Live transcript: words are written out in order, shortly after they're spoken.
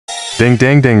Ding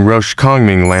Dang Dang Roche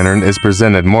Kongming lantern is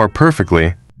presented more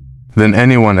perfectly than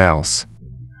anyone else.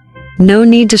 No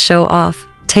need to show off.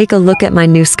 Take a look at my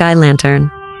new sky lantern.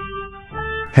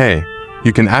 Hey,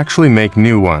 you can actually make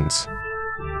new ones.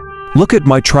 Look at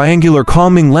my triangular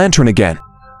calming lantern again.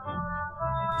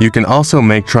 You can also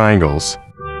make triangles.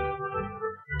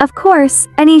 Of course,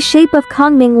 any shape of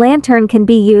Kongming lantern can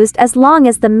be used as long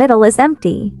as the middle is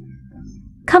empty.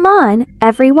 Come on,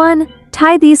 everyone,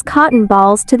 tie these cotton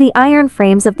balls to the iron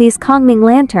frames of these Kongming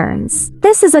lanterns.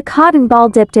 This is a cotton ball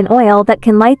dipped in oil that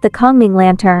can light the Kongming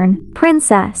lantern.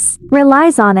 Princess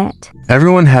relies on it.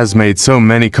 Everyone has made so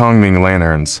many Kongming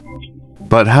lanterns.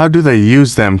 But how do they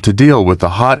use them to deal with the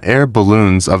hot air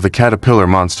balloons of the caterpillar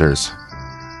monsters?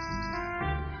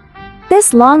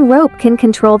 This long rope can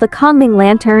control the Kongming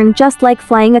lantern just like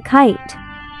flying a kite.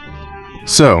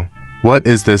 So, what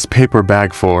is this paper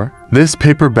bag for? This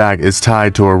paper bag is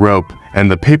tied to a rope and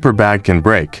the paper bag can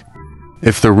break.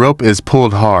 If the rope is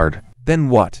pulled hard, then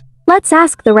what? Let's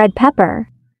ask the red pepper.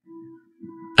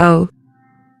 Oh.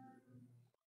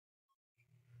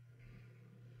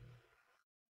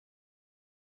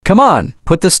 Come on,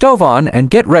 put the stove on and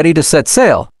get ready to set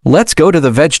sail. Let's go to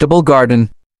the vegetable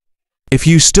garden. If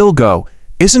you still go,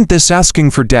 isn't this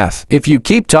asking for death? If you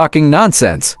keep talking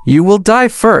nonsense, you will die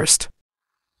first.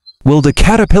 Will the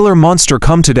caterpillar monster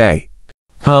come today?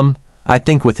 I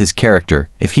think with his character,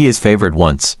 if he is favored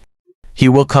once, he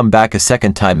will come back a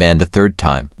second time and a third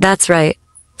time. That's right.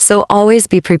 So always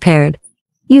be prepared.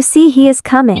 You see, he is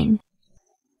coming.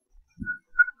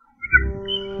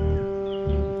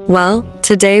 Well,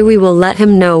 today we will let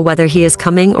him know whether he is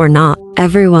coming or not.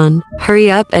 Everyone,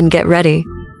 hurry up and get ready.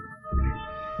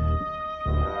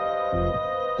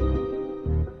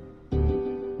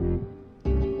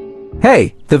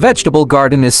 Hey, the vegetable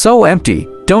garden is so empty.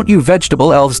 Don't you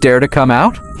vegetable elves dare to come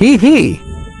out? Hee hee!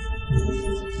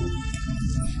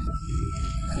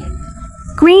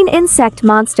 Green insect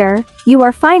monster, you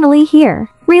are finally here.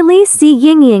 Release Zi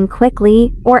Yingying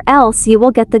quickly, or else you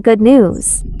will get the good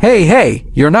news. Hey,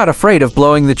 you're not afraid of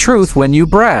blowing the truth when you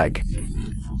brag.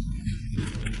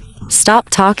 Stop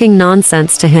talking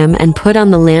nonsense to him and put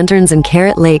on the lanterns in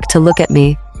Carrot Lake to look at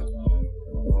me.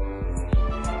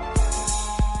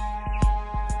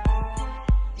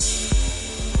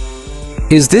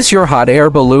 Is this your hot air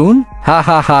balloon? Ha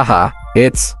ha ha ha.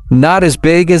 It's not as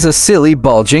big as a silly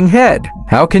bulging head.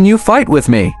 How can you fight with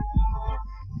me?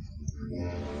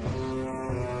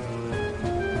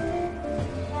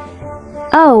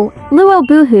 Oh, Luo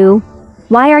Boohoo,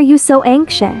 why are you so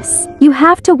anxious? You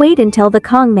have to wait until the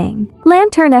Kongming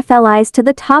lantern FLIs to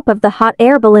the top of the hot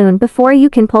air balloon before you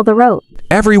can pull the rope.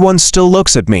 Everyone still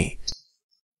looks at me.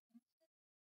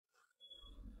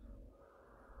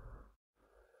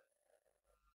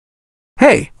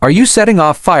 Hey, are you setting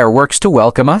off fireworks to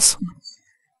welcome us?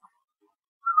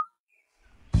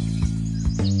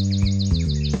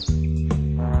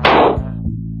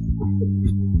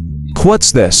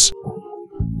 What's this?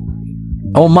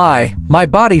 Oh my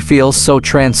body feels so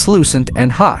translucent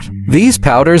and hot. These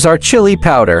powders are chili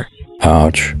powder.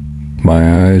 Ouch.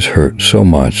 My eyes hurt so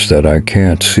much that I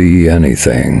can't see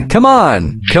anything. Come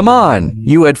on.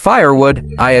 You had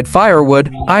firewood, I had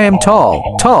firewood. I am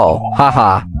tall,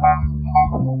 haha.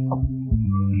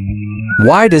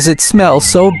 Why does it smell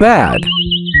so bad?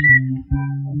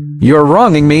 You're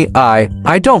wronging me.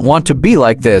 I don't want to be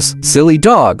like this. Silly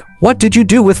dog, what did you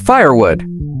do with firewood?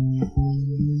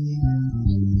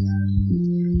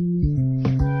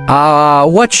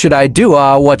 What should I do?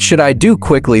 What should I do?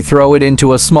 Quickly throw it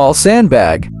into a small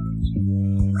sandbag.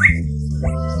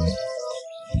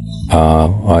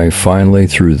 I finally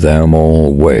threw them all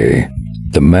away.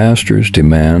 The master's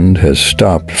demand has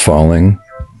stopped falling.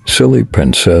 Silly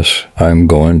princess, I'm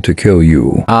going to kill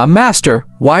you. Master,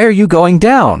 why are you going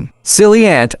down? Silly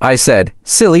ant, I said.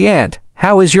 Silly ant,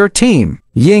 how is your team?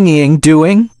 Yingying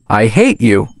doing? I hate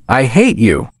you.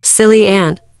 Silly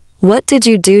ant, what did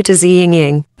you do to Zi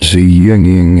Yingying? Zi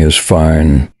Yingying is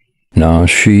fine. Now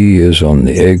she is on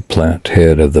the eggplant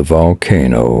head of the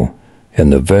volcano in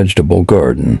the vegetable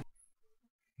garden.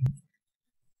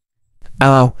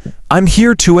 I'm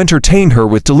here to entertain her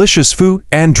with delicious food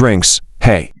and drinks.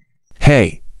 Hey.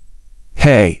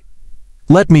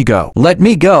 Let me go. Let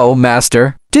me go,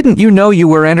 master. Didn't you know you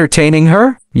were entertaining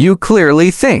her? You clearly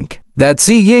think that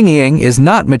Zi Yingying is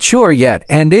not mature yet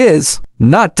and is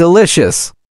not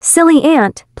delicious. Silly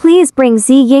ant, please bring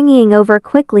Zi Yingying over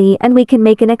quickly and we can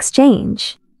make an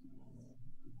exchange.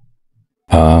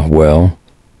 Well,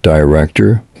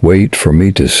 director, wait for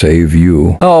me to save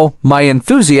you. Oh, my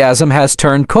enthusiasm has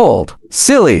turned cold.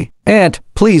 Silly ant,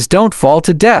 please don't fall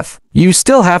to death. You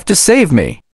still have to save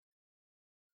me.